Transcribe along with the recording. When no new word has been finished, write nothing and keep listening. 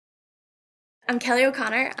I'm Kelly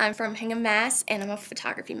O'Connor. I'm from Hingham, Mass, and I'm a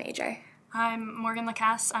photography major. I'm Morgan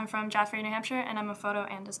Lacasse. I'm from Jaffrey, New Hampshire, and I'm a photo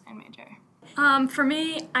and design major. For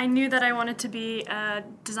me, I knew that I wanted to be a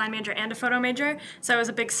design major and a photo major, so it was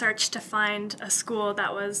a big search to find a school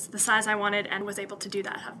that was the size I wanted and was able to do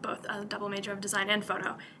that, have both a double major of design and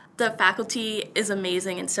photo. The faculty is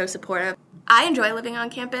amazing and so supportive. I enjoy living on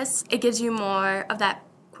campus. It gives you more of that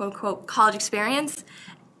quote-unquote college experience,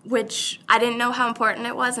 which I didn't know how important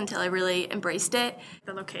it was until I really embraced it.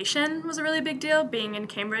 The location was a really big deal. Being in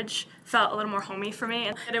Cambridge felt a little more homey for me.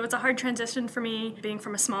 And it was a hard transition for me, being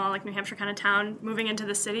from a small, New Hampshire kind of town, moving into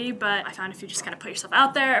the city, but I found if you just kind of put yourself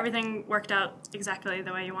out there, everything worked out exactly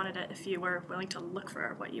the way you wanted it if you were willing to look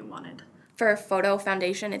for what you wanted. For Photo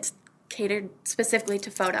Foundation, it's catered specifically to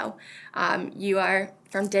photo. You are,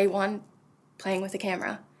 from day one, playing with a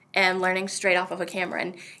camera and learning straight off of a camera.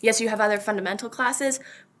 And yes, you have other fundamental classes,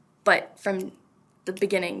 but from the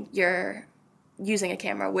beginning, you're using a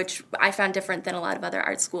camera, which I found different than a lot of other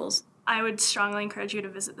art schools. I would strongly encourage you to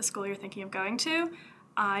visit the school you're thinking of going to.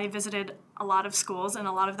 I visited a lot of schools, and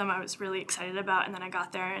a lot of them I was really excited about, and then I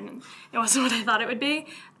got there, and it wasn't what I thought it would be.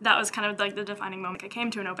 That was kind of like the defining moment. I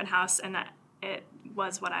came to an open house, and that it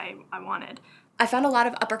was what I wanted. I found a lot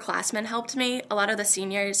of upperclassmen helped me. A lot of the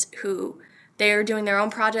seniors who, they were doing their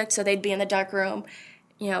own projects, so they'd be in the dark room,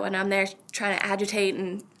 and I'm there trying to agitate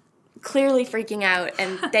and clearly freaking out,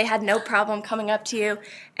 and they had no problem coming up to you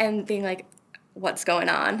and being like, what's going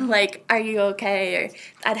on? Like, are you okay? Or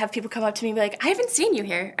I'd have people come up to me and be like, I haven't seen you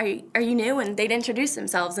here. Are you new? And they'd introduce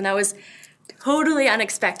themselves, and I was totally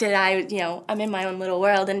unexpected. I'm in my own little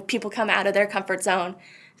world, and people come out of their comfort zone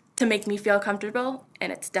to make me feel comfortable,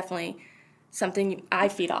 and it's definitely something I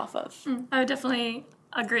feed off of. I would definitely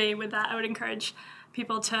agree with that. I would encourage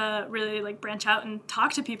people to really branch out and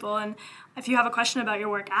talk to people, and if you have a question about your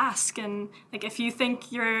work, ask, and if you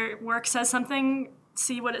think your work says something,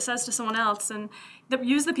 see what it says to someone else, and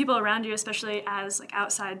use the people around you, especially as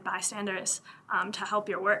outside bystanders, to help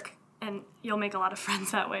your work, and you'll make a lot of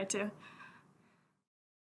friends that way too.